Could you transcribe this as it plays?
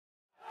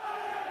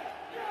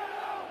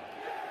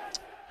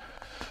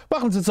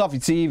Welcome to Toffee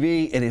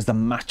TV. It is the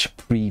match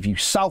preview.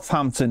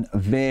 Southampton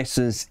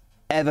versus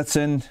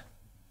Everton.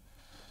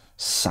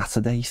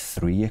 Saturday,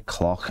 3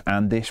 o'clock.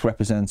 And this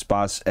represents,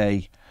 Baz,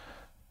 a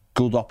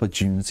good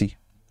opportunity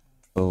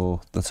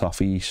for the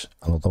Toffees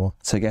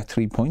to get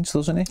 3 points,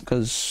 doesn't it?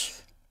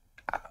 Because,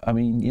 I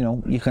mean, you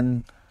know, you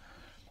can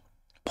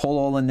pull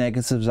all the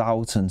negatives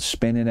out and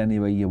spin it any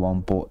way you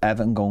want, but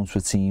Everton going to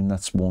a team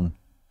that's won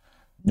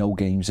no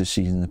games this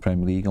season in the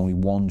Premier League, only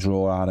 1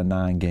 draw out of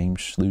 9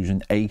 games,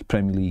 losing 8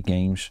 Premier League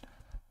games.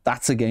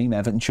 That's a game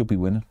Everton should be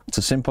winning. It's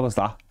as simple as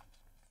that.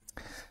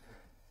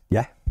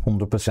 Yeah,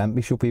 100%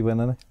 we should be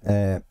winning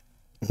it.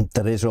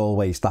 There is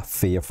always that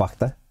fear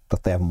factor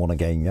that they haven't won a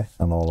game yet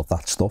and all of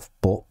that stuff,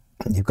 but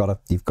you've got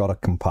to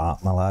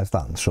compartmentalise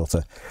that and sort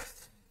of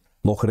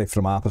look at it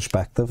from our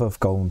perspective of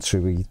going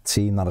to a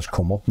team that has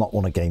come up, not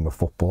won a game of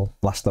football.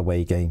 Last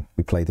away game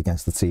we played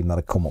against the team that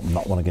had come up and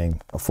not won a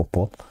game of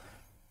football.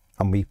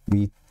 And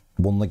we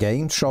won the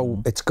game,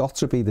 so it's got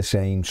to be the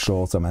same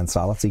sort of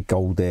mentality.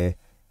 Go there,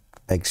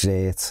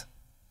 exert,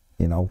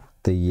 you know,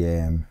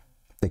 the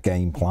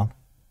game plan,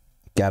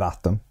 get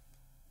at them,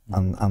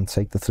 and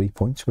take the 3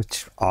 points,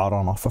 which are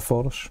on offer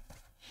for us.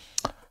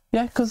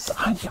 Yeah, because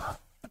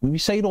we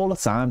say it all the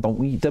time, don't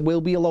we? There will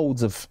be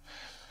loads of,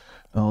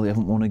 oh, they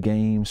haven't won a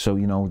game, so,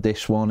 you know,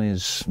 this one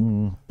is,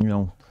 you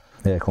know,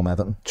 here come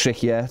Everton.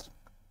 Trickier.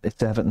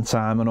 It's Everton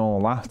time and all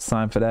that. It's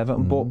time for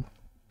Everton, but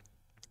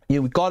yeah,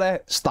 we've got to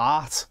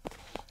start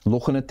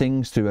looking at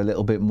things through a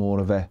little bit more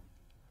of a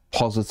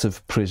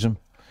positive prism.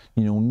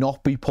 You know,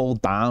 not be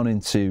pulled down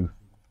into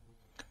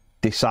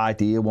this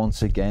idea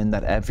once again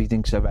that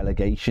everything's a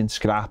relegation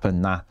scrap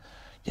and that,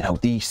 you know,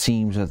 these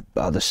teams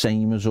are the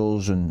same as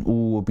us and,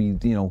 we'll be,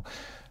 you know,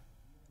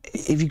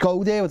 if you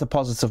go there with a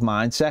positive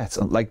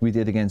mindset, like we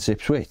did against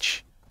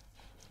Ipswich,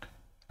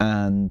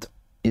 and,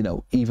 you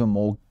know, even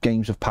more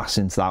games have passed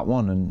into that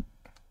one, and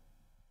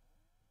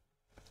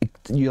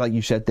you, like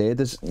you said there,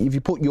 if you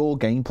put your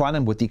game plan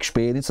in with the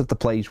experience of the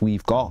players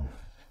we've got,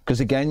 because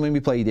again, when we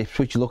played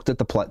Ipswich, you looked at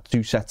the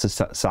 2 sets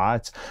of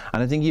sides,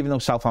 and I think even though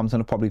Southampton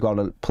have probably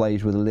got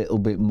players with a little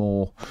bit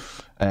more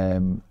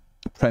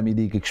Premier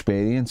League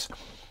experience,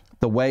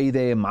 the way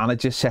their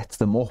manager sets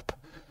them up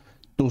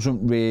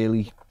doesn't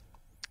really,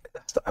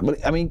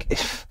 I mean,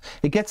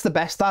 it gets the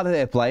best out of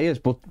their players,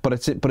 but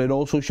it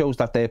also shows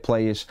that their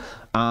players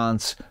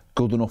aren't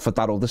good enough at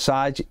that other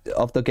side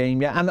of the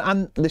game yet.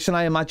 And listen,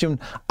 I imagine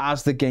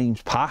as the games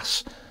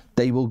pass,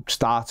 they will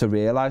start to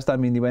realise that. I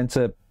mean, they went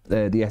to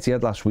the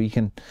Etihad last week,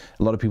 and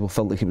a lot of people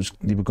felt like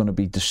they were going to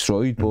be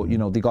destroyed. But you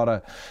know, they got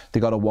a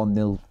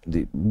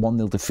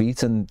 1-0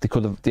 defeat, and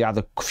they had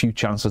a few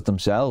chances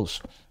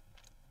themselves.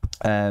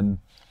 But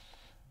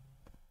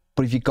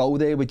if you go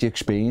there with your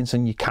experience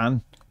and you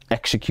can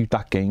execute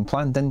that game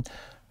plan, then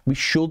you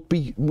should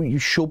be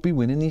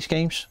winning these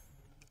games.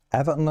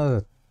 Everton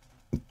are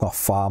got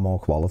far more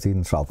quality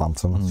than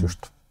Southampton. It's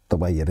just the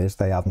way it is.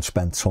 They haven't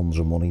spent tons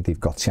of money. They've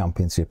got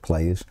championship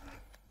players.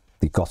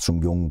 They've got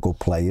some young good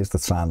players they're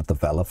trying to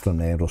develop from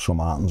there. Russell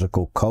Martin's a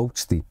good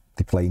coach. They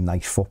play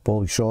nice football.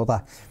 We saw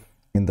that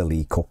in the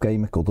League Cup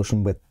game at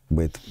Goodison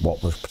with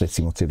what was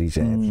pretty much a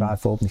reserve side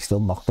for them. They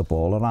still knocked the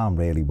ball around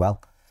really well.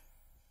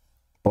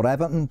 But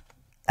Everton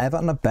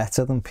are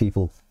better than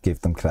people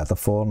give them credit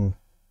for, and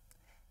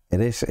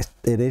it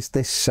is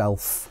this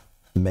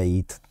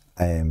self-made,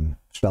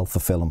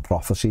 self-fulfilling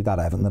prophecy that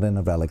Everton are in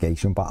a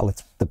relegation battle.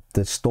 It's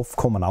the stuff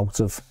coming out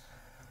of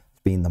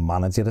being the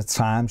manager at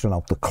times and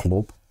out the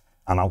club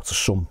and out of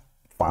some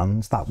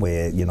fans that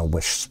we're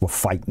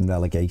fighting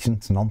relegation.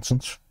 It's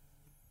nonsense.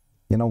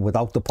 You know,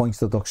 without the points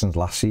deductions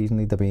last season,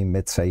 they'd have been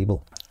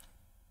mid-table.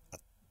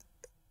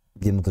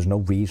 You know, there's no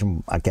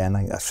reason. Again,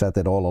 I said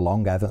it all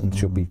along, Everton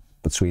should be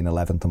between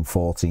 11th and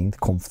 14th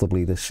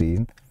comfortably this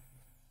season,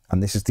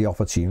 and this is the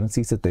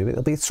opportunity to do it.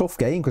 It'll be a tough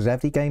game because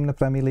every game in the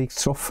Premier League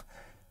is tough,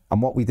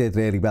 and what we did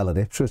really well at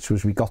Ipswich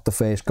was we got the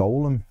first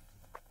goal and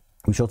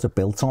we sort of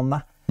built on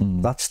that.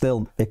 That's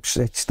still,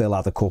 Ipswich still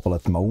had a couple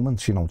of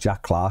moments, you know,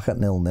 Jack Clark at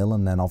 0-0,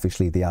 and then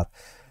obviously they had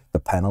the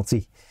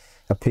penalty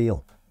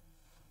appeal,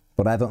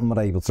 but Everton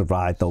were able to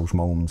ride those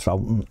moments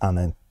out and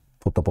then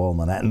put the ball in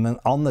the net. And then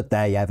on the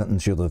day, Everton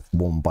should have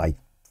won by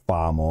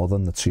far more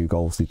than the 2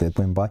 goals they did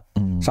win by.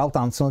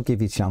 Southampton will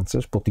give you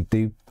chances, but they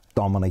do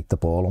dominate the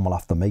ball, and we'll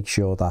have to make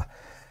sure that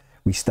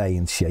we stay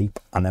in shape,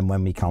 and then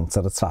when we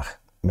counter-attack,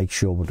 make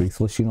sure we're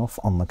ruthless enough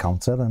on the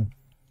counter, and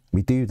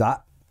we do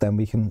that, then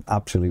we can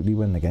absolutely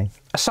win the game.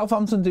 Are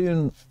Southampton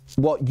doing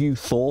what you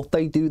thought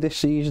they'd do this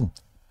season?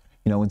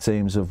 You know, in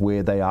terms of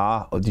where they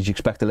are, or did you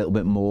expect a little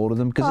bit more of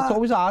them? Because it's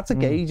always hard to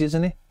gauge,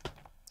 isn't it?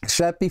 I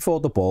said before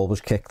the ball was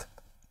kicked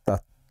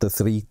that the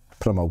 3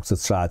 promoted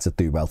sides would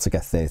do well to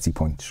get 30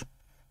 points.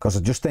 Because I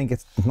just think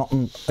it's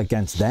nothing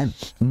against them.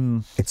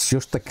 It's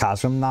just the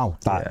chasm now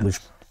that was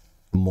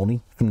money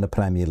from the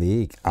Premier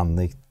League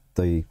and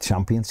the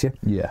Championship.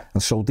 Yeah.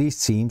 And so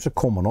these teams are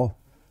coming up.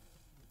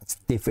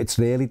 It's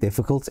really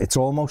difficult. It's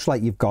almost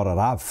like you've got to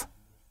have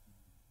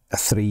a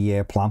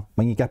 3-year plan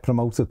when you get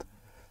promoted.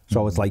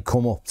 So it's like,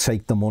 come up,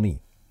 take the money,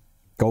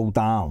 go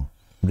down,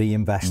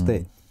 reinvest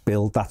it,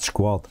 build that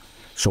squad.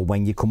 So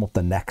when you come up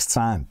the next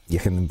time, you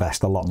can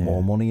invest a lot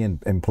more money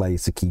in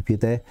players to keep you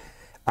there.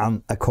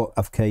 And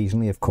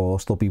occasionally, of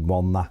course, there'll be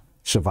one that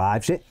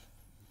survives it.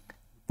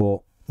 But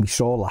we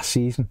saw last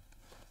season,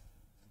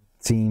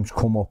 teams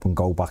come up and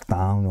go back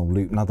down. You know,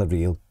 Luton had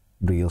a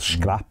real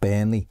scrap.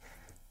 Burnley,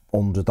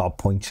 100-odd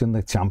points in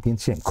the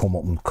Championship, come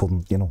up and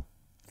couldn't, you know,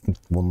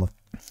 won the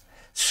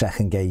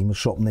second game or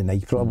something in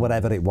April, or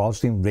whatever it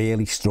was. They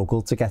really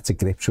struggled to get to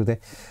grips with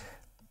it.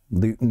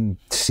 Luton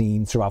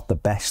seemed to have the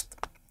best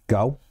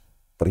go,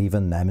 but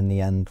even them in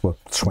the end were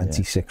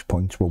 26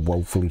 points, were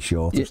woefully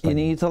short. You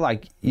need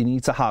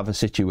to have a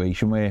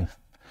situation where,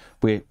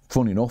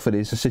 funny enough, it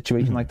is a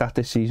situation like that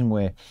this season,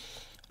 where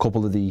a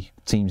couple of the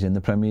teams in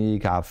the Premier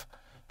League have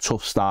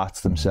tough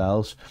starts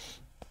themselves,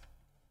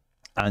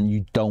 and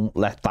you don't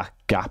let that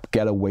gap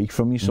get away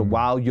from you. So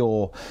while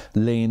you're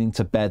learning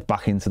to bed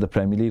back into the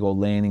Premier League, or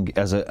learning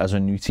as a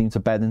new team to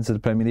bed into the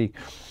Premier League,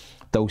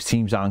 those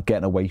teams aren't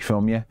getting away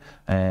from you.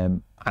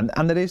 And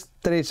there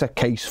is a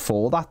case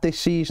for that this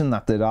season,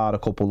 that there are a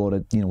couple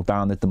of, you know,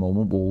 down at the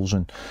moment, Wolves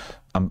and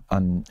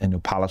you know,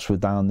 Palace were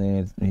down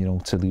there, you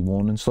know, till they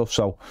won and stuff.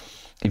 So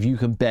if you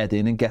can bed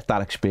in and get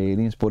that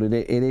experience, but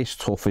it is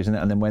tough, isn't it?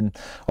 And then when,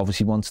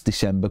 obviously, once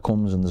December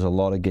comes and there's a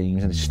lot of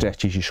games and it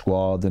stretches your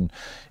squad and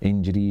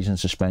injuries and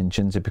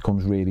suspensions, it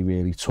becomes really,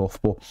 really tough.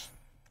 But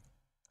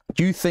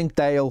do you think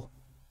they'll,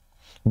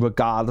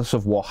 regardless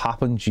of what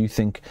happens, do you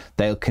think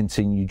they'll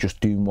continue just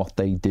doing what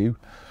they do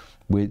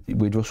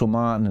with Russell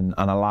Martin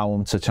and allow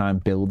him to try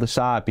and build the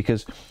side?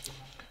 Because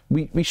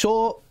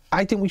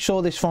I think we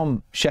saw this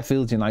from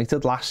Sheffield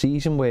United last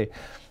season, where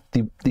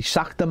they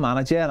sacked the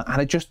manager,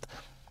 and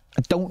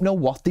I don't know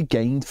what they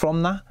gained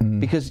from that.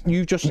 Because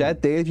you just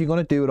said there, if you're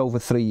going to do it over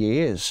 3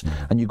 years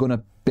and you're going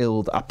to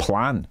build a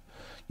plan,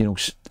 you know,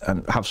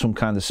 and have some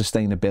kind of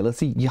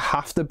sustainability, you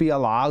have to be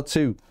allowed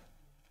to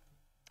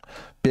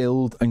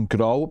build and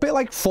grow, a bit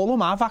like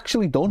Fulham have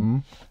actually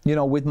done, you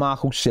know, with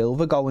Marco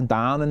Silva going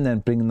down and then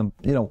bringing them,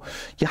 you know,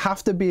 you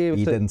have to be able to...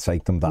 He didn't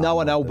take them down.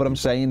 No, I know, but I'm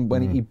saying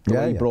when he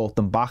brought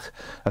them back,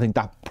 I think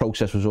that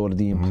process was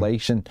already in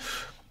place.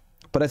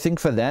 But I think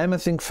for them, I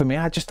think for me,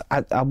 I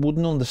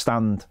wouldn't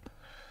understand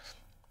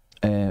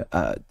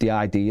the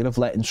idea of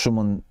letting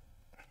someone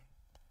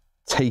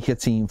take a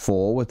team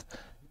forward,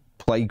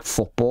 play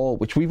football,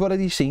 which we've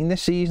already seen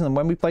this season. And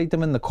when we played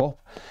them in the cup,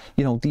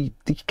 you know, they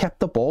kept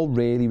the ball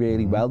really,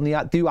 really well, and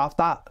they do have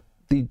that.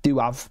 They do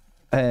have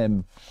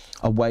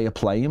a way of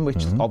playing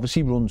which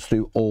obviously runs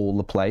through all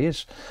the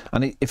players,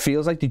 and it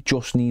feels like they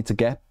just need to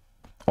get,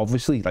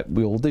 obviously, like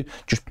we all do,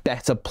 just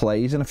better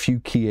players in a few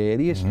key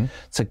areas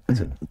to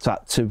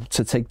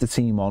take the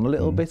team on a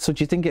little bit. So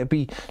do you think it'd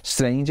be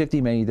strange if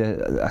they made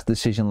a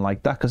decision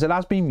like that? Because it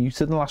has been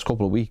muted in the last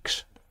couple of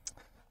weeks.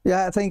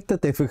 Yeah, I think the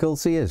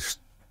difficulty is,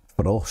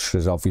 for us,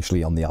 is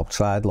obviously on the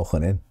outside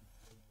looking in.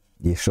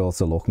 You sort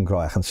of look and go,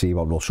 I can see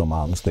what Russell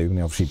Martin's doing.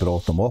 He obviously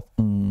brought them up.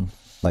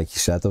 Like you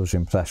said, I was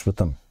impressed with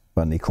them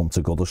when they come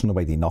to Goodison, the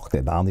way they knocked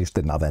it down. They just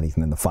didn't have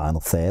anything in the final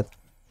third,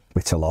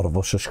 which a lot of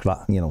us are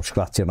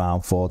scratching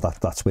around for.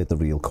 That's where the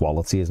real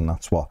quality is, and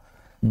that's what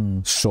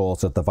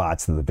sort of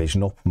divides the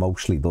division up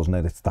mostly, doesn't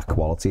it? It's that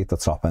quality at the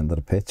top end of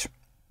the pitch.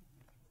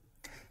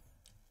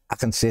 I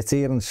can sit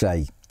here and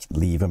say,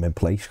 leave him in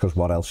place, because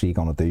what else are you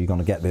going to do? You're going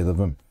to get rid of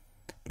him,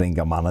 bring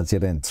a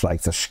manager in, try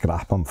to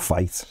scrap and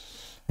fight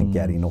and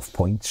get enough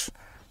points.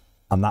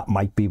 And that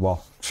might be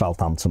what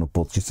Southampton have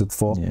budgeted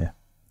for. Yeah.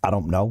 I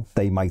don't know.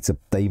 They might have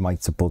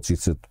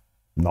budgeted,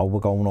 no, we're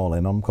going all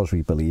in on him because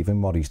we believe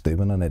in what he's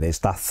doing, and it is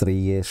that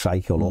 3-year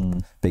cycle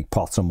up, big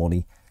pots of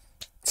money,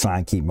 try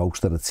and keep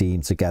most of the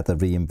team together,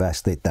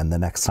 reinvest it, then the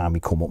next time we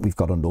come up, we've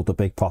got another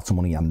big pot of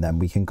money, and then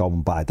we can go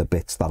and buy the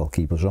bits that'll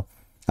keep us up.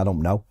 I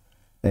don't know.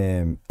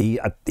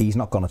 He's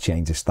not going to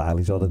change his style.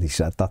 He's already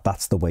said that.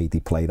 That's the way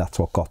they play. That's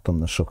what got them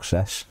the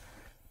success.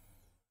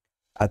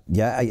 I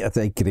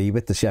agree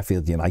with the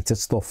Sheffield United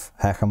stuff.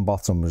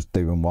 Heckenbottom was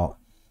doing what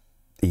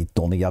he'd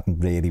done. He hadn't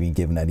really been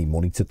given any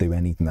money to do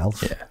anything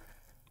else. Yeah.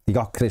 He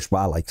got Chris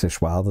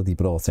Wilder, he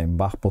brought him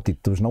back, but there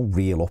was no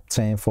real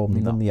upturn for him.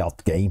 He won the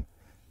odd game,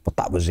 but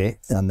that was it.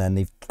 And then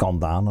they've gone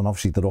down, and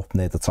obviously they're up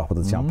near the top of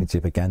the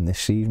Championship again this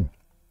season.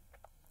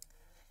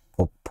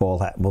 But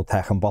would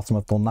Heckenbottom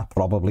have done that?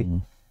 Probably.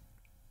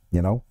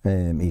 You know,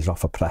 he's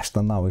off of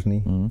Preston now, isn't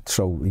he?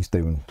 So he's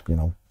doing, you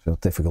know, a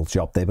difficult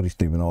job there, but he's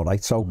doing all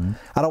right. So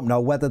I don't know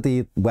whether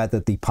they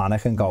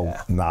panic and go,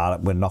 nah,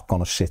 we're not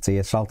going to sit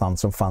here.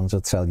 Southampton fans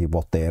will tell you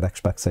what their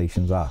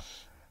expectations are.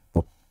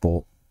 But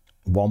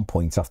 1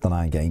 point after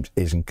 9 games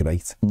isn't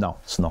great. No,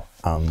 it's not.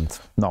 And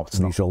no, it's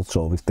results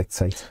always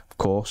dictate. Of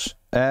course.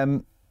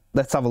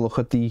 Let's have a look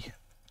at the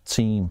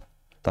team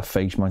that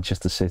faced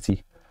Manchester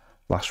City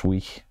last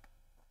week.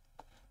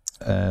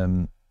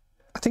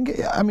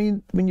 I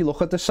mean, when you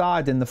look at the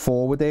side in the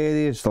forward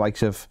areas, the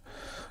likes of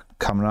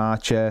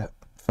Camarasa,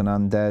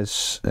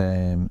 Fernandes,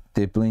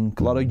 Dibbling,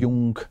 a lot of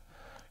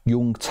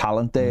young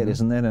talent there,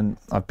 isn't there? And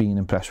I've been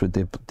impressed with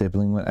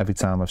Dibbling every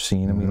time I've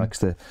seen him. He likes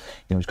to, you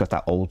know, he's got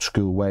that old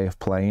school way of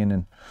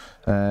playing.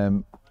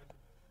 And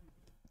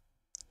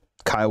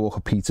Kyle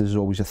Walker-Peters is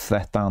always a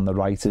threat down the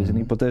right, isn't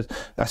he? But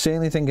I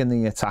certainly think in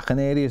the attacking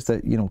areas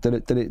that, you know,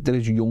 there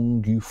is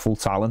young, youthful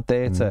talent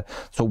there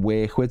to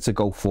work with, to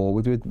go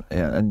forward with.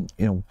 And,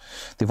 you know,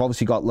 they've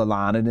obviously got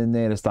Lallana in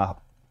there as that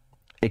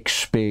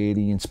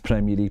experienced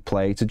Premier League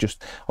player to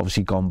just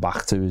obviously gone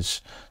back to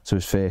his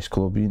first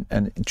club,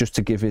 and just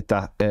to give it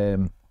that...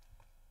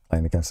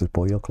 playing against his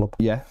boy club.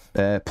 Yeah.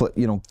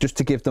 You know, just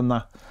to give them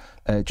that,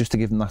 I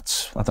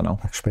don't know.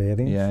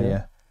 Experience.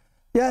 Yeah.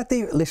 Yeah,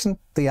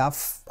 they have.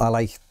 I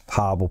like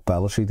Harville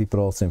Bellersy they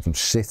brought in from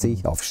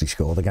City. Obviously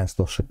scored against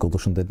us at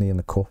Goodison, didn't he, in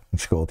the Cup? He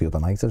scored the other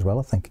night as well,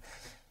 I think,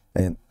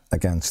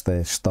 against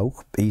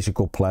Stoke. He's a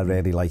good player,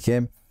 really like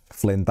him.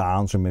 Flynn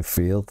Downs in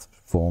midfield,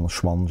 former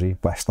Swansea,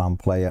 West Ham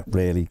player,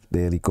 really,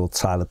 really good.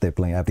 Tyler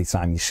Dibbling, every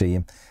time you see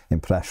him,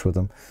 impressed with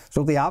him.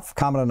 So they have.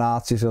 Cameron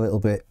Archer's a little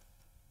bit,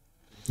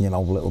 you know,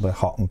 a little bit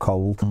hot and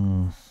cold.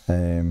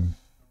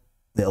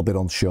 Little bit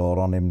unsure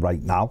on him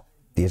right now.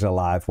 He's a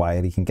live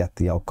wire, he can get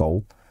the odd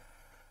goal.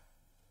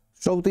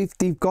 So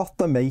they've got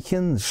the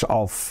makings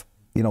of,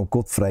 you know,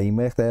 good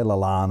framework there.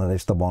 Lallana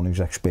is the one who's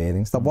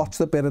experienced. I watched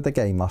a bit of the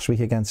game last week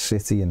against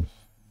City, and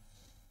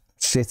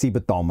City were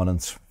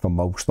dominant for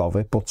most of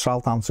it, but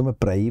Southampton were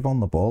brave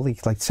on the ball. They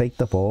like take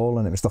the ball,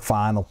 and it was the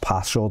final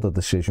pass or the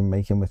decision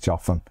making which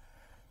often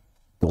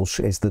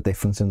is the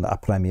difference in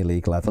that Premier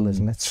League level,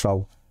 isn't it?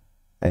 So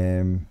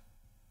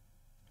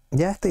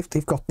yeah,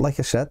 they've got,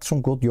 like I said,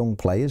 some good young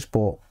players,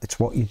 but it's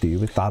what you do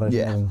with that.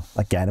 Yeah.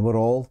 Again, we're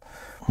all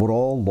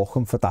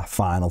looking for that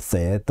final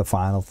third. The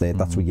final third,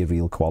 that's where your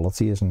real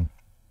quality is, and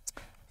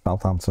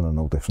Southampton are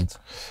no different.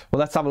 Well,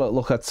 let's have a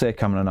look at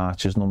Cameron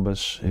Archer's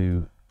numbers,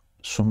 who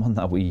someone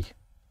that we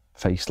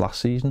faced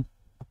last season.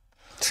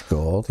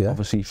 Scored, yeah.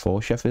 Obviously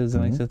for Sheffield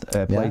United.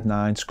 Played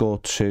 9,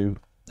 scored 2,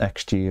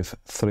 XG of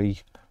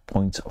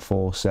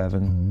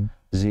 3.47,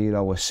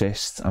 0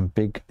 assists, and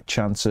big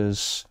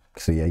chances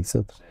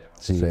created.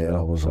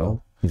 Zero as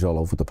well. He's all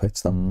over the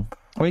pitch then.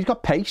 Well, he's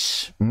got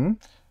pace. He's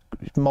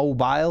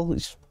mobile.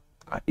 He's,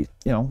 you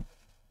know,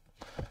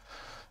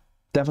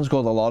 Devon's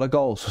scored a lot of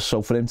goals,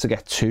 so for him to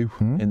get 2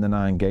 in the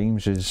 9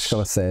 games is... He's got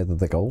a third of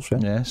the goals, yeah.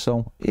 Yeah,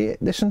 so,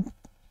 listen,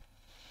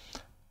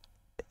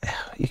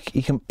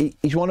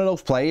 he's one of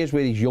those players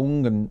where he's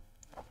young, and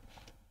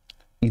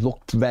he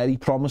looked very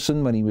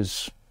promising when he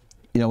was,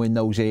 you know, in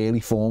those early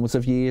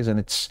formative years,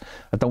 and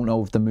I don't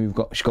know if the move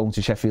going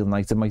to Sheffield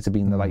United might have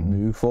been the right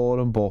move for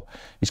him, but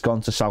he's gone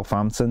to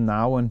Southampton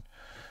now, and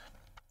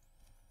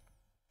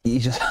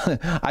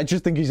I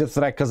just think he's a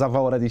threat because I've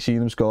already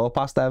seen him score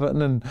past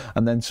Everton,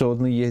 and then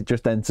suddenly it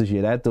just enters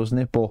your head, doesn't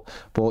it? But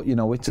you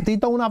know, they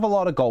don't have a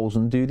lot of goals,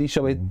 and do they?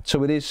 So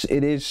it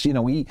is, you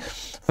know,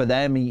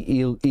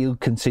 he'll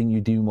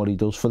continue doing what he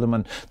does for them.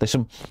 And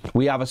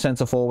we have a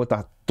centre forward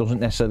that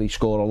doesn't necessarily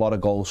score a lot of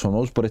goals from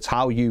us, but it's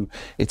how they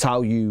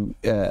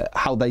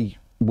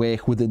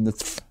work within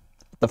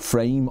the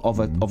frame of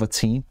a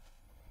team.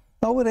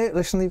 No,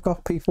 listen, they've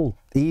got people.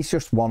 He's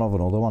just one of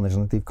another one,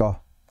 isn't it? They've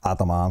got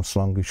Adam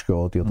Armstrong, who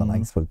scored the other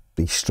night, but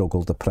he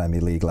struggled at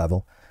Premier League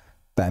level.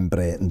 Ben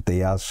Brayton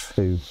Diaz,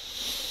 who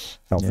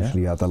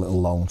obviously had a little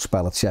loan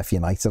spell at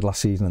Sheffield United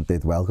last season and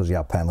did well because he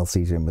had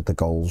penalties in with the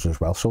goals as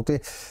well. So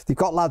they've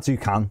got lads who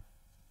can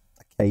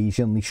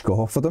occasionally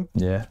score for them,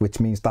 which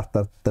means that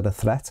they're a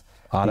threat.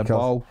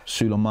 Arabo,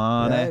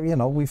 Suleiman, they've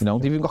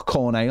even got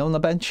Cornell on the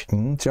bench.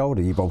 Joe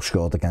Rebo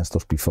scored against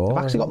us before. They've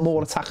actually got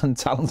more attacking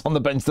talent on the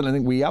bench than I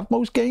think we have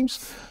most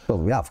games. Well,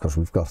 we have, because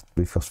we've got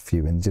a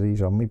few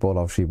injuries, haven't we? But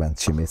obviously when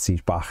Schmitty's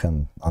back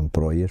and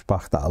Breuer's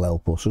back, that'll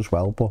help us as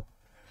well. But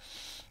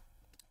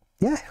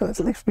yeah,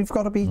 you've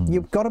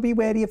got to be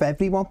wary of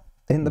everyone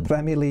in the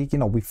Premier League. You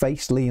know, we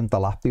faced Liam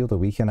Delap the other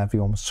week, and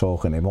everyone was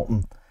talking him up,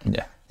 and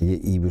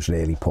he was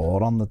really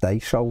poor on the day.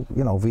 So,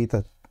 you know,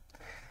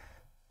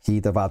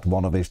 he'd have had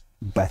one of his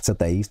better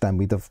days, then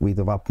we'd have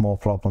had more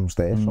problems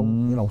there. So,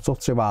 you know, it's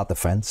up to our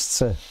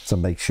defence to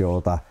make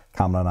sure that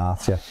Cameron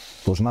Archer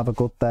doesn't have a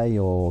good day,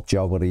 or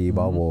Joe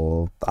Aribo,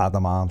 or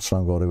Adam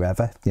Armstrong, or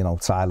whoever. You know,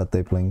 Tyler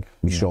Dibbling,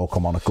 we saw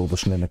come on a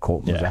Goodison in the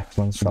Cup, was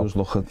excellent. So,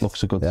 it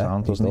looks a good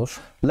sound, doesn't it?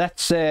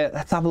 Let's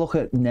have a look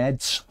at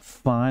Ned's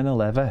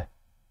final ever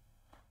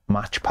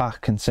match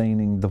pack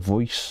containing the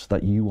voice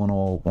that you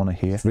all want to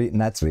hear.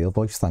 Ned's real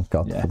voice, thank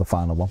God, for the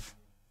final one.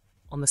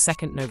 On the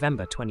 2nd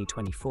November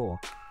 2024,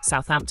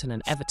 Southampton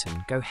and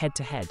Everton go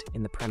head-to-head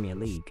in the Premier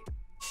League.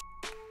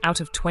 Out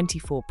of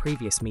 24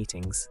 previous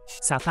meetings,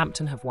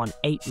 Southampton have won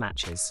 8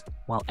 matches,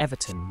 while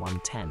Everton won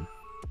 10.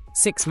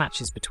 6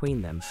 matches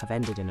between them have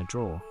ended in a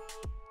draw.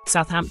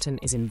 Southampton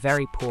is in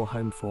very poor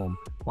home form,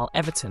 while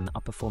Everton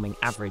are performing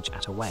average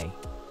at away.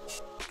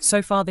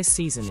 So far this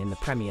season in the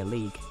Premier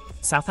League,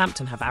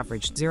 Southampton have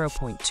averaged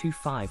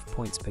 0.25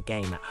 points per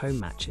game at home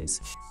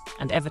matches,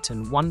 and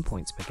Everton 1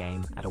 point per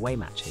game at away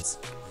matches.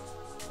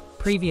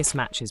 Previous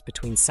matches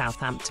between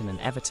Southampton and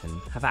Everton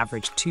have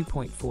averaged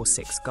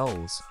 2.46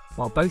 goals,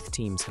 while both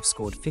teams have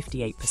scored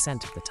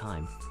 58% of the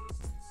time.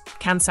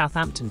 Can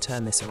Southampton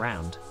turn this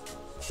around?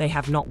 They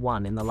have not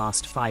won in the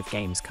last 5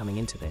 games coming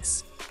into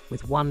this,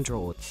 with 1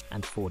 draw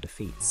and 4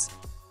 defeats.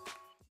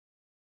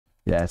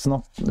 Yeah, it's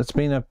not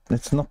been a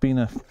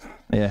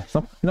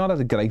not had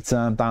a great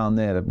time down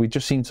there. We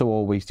just seem to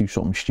always do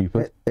something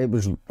stupid. It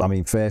was, I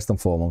mean, first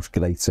and foremost,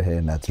 great to hear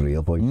Ned's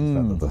real voice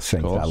instead of the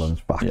St.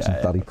 Helens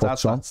accent that he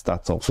puts on.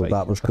 That's all so faith.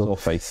 That was good. All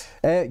faith.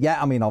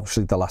 Yeah, I mean,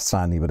 obviously the last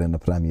time we were in the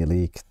Premier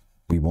League,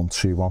 we won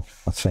 2-1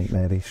 at St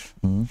Mary's.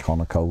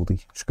 Connor Cody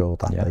scored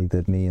that day,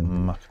 didn't he?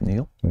 And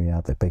McNeil. we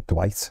had the big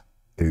Dwight,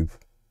 who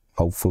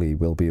hopefully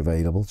will be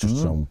available,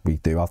 just so we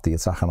do have the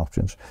attacking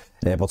options.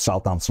 But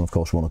Southampton, of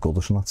course, won a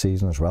Goodison that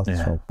season as well.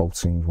 So both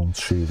teams won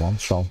 2-1,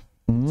 so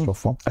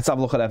tough one. Let's have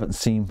a look at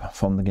Everton's team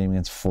from the game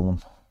against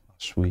Fulham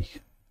last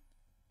week.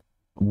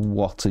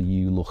 What are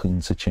you looking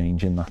to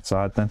change in that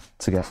side then,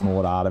 to get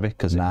more out of it?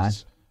 Because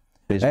it's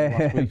busy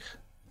last week.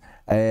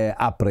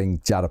 I'd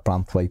bring Jared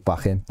Brantwaite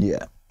back in.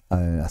 Yeah.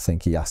 I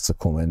think he has to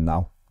come in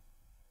now.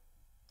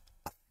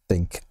 I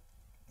think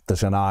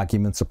there's an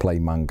argument to play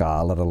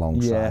Mangala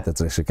alongside the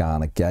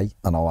Drishagana Gay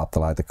and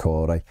Adelaide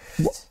Decore.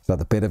 He's had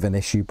a bit of an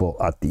issue,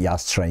 but he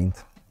has trained.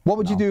 What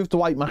would you do if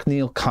Dwight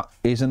McNeil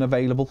isn't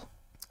available?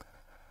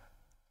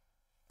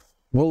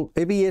 Well,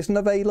 if he isn't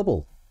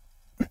available,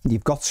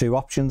 you've got two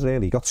options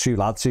really. You've got two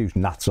lads whose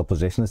natural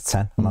position is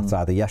 10, and that's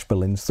either Jesper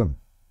Lindström,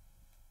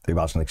 who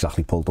hasn't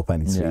exactly pulled up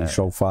any trees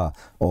so far,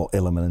 or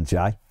Illiman and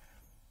Jai.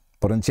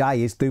 But Jai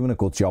is doing a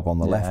good job on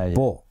the left,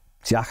 but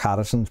Jack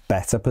Harrison's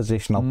better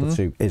position of the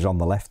two is on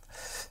the left.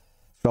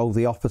 So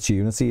the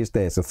opportunity is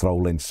there to throw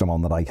Lindstrom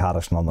on the right,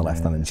 Harrison on the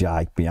left, and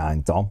Jai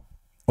behind Dom.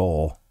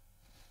 Or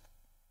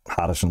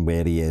Harrison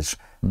where he is,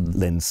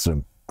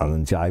 Lindstrom,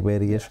 and Jai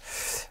where he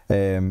is.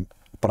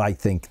 But I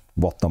think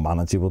what the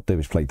manager would do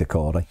is play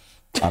Decore.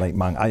 I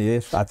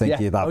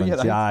think you'd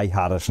have Jai,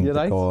 Harrison,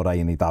 Decore,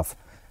 and he'd have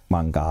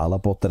Mangala.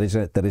 But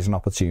there is an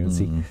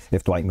opportunity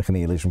if Dwight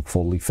McNeil isn't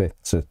fully fit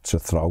to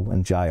throw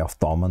and Jai off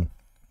Dom and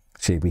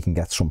see if we can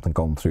get something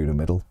going through the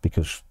middle,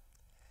 because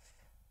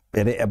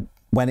when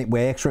it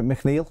works with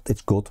McNeil,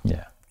 it's good.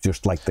 Yeah.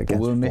 Just like the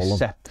we'll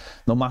miss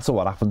no matter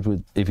what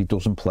happens if he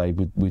doesn't play,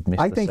 we'd miss.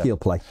 I think he'll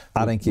play.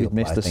 I think he'll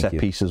miss the set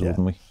pieces,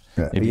 wouldn't we?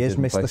 Yeah. He has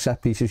missed the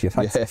set pieces. You're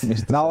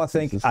right. No, I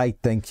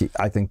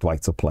think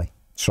Dwight will play.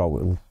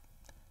 So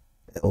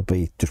it'll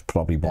be just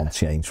probably one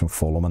change from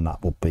Fulham, and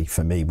that would be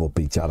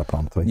Jared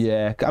Brantwaite.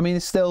 Yeah, I mean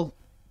it's still.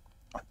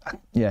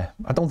 Yeah,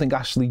 I don't think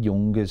Ashley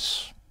Young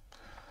has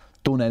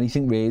done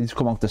anything really to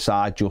come off the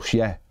side just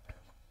yet.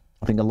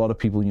 I think a lot of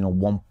people,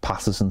 want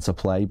Patterson to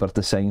play, but at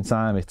the same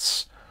time,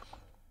 it's,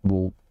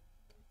 well,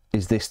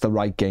 is this the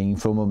right game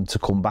for him to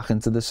come back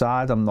into the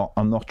side? I'm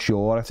not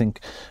sure. I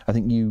think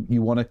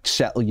you want to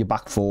settle your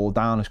back four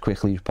down as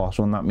quickly as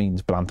possible, and that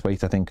means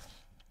Brantwaite. I think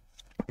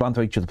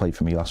Brantwaite should have played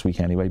for me last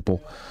week anyway, but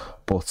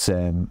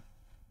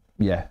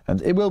yeah,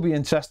 and it will be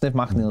interesting if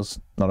McNeil's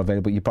not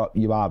available.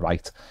 You are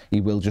right.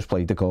 He will just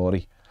play Decore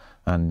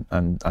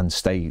and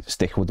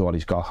stick with what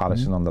he's got,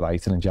 Harrison on the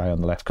right and Jai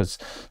on the left, because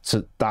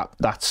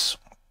that's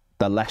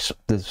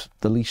the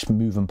least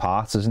moving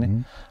parts, isn't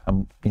it?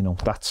 And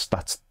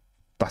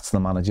that's the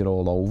manager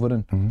all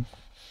over,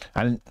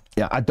 and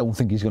I don't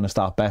think he's going to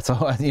start better.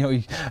 I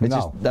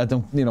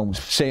don't,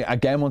 say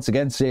again once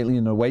again, certainly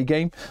in an away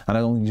game, and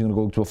I don't think he's going to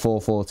go to a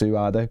 4-4-2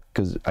 either,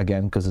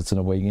 because it's an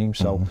away game.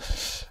 So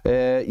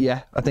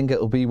I think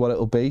it'll be what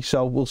it'll be.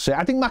 So we'll see.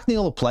 I think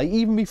McNeil will play.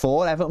 Even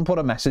before Everton put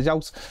a message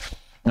out,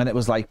 and it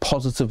was like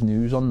positive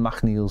news on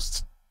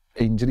McNeil's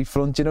injury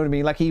front. Do you know what I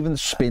mean? Like even the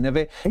spin of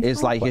it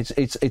is like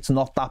it's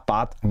not that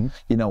bad.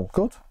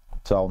 Good.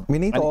 So we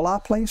need all our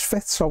players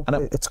fit. So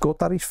it's good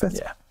that he's fit.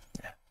 Yeah.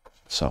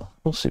 So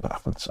we'll see what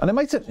happens. And it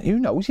might have, who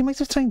knows? He might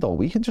have trained all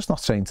week and just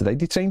not trained today.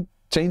 He trained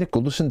at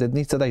Goodison, didn't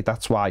he, today?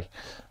 That's why.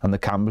 And the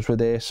cameras were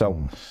there.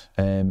 So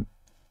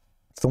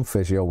some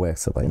physio work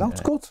today. No, it's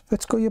good.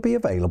 It's good. You'll be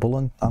available,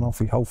 and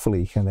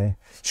hopefully he can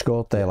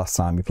score there last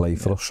time he played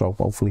for us. So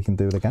hopefully he can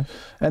do it again.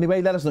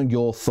 Anyway, let us know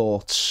your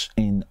thoughts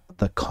in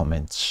the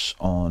comments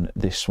on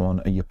this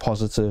one. Are you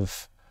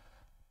positive,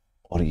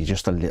 or are you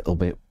just a little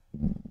bit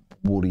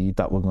worried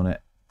that we're gonna,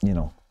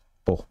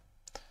 but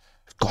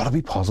we've got to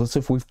be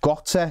positive. We're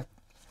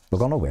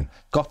gonna win.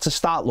 Got to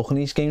start looking at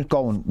these games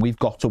going, we've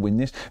got to win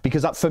this,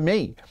 because that, for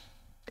me,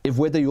 if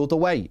we're the other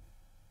way,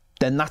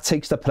 then that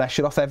takes the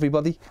pressure off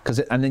everybody,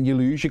 and then you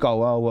lose. You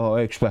go, oh well,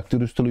 I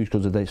expected us to lose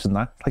because of this and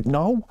that. Like,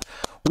 no,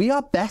 we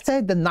are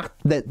better than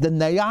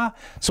they are,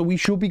 so we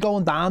should be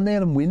going down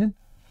there and winning.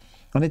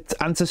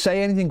 And to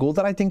say anything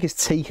other, I think, is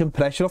taking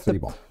pressure off them.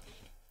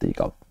 There you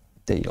go.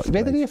 You've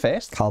heard it here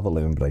first.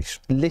 Calvert-Lewin brace.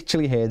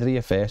 Literally heard it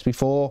here first.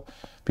 Before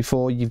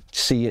you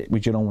see it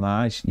with your own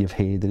eyes, you've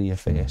heard it here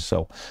first.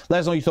 So let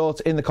us know your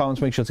thoughts in the comments.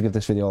 Make sure to give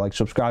this video a like,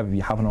 subscribe if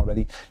you haven't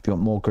already. If you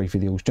want more great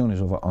videos, join us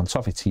over on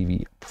Toffee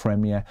TV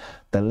Premier.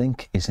 The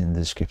link is in the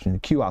description. The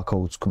QR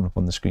code's coming up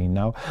on the screen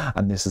now.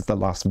 And this is the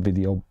last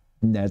video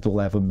Ned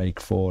will ever make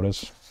for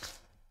us.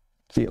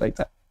 See you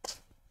later.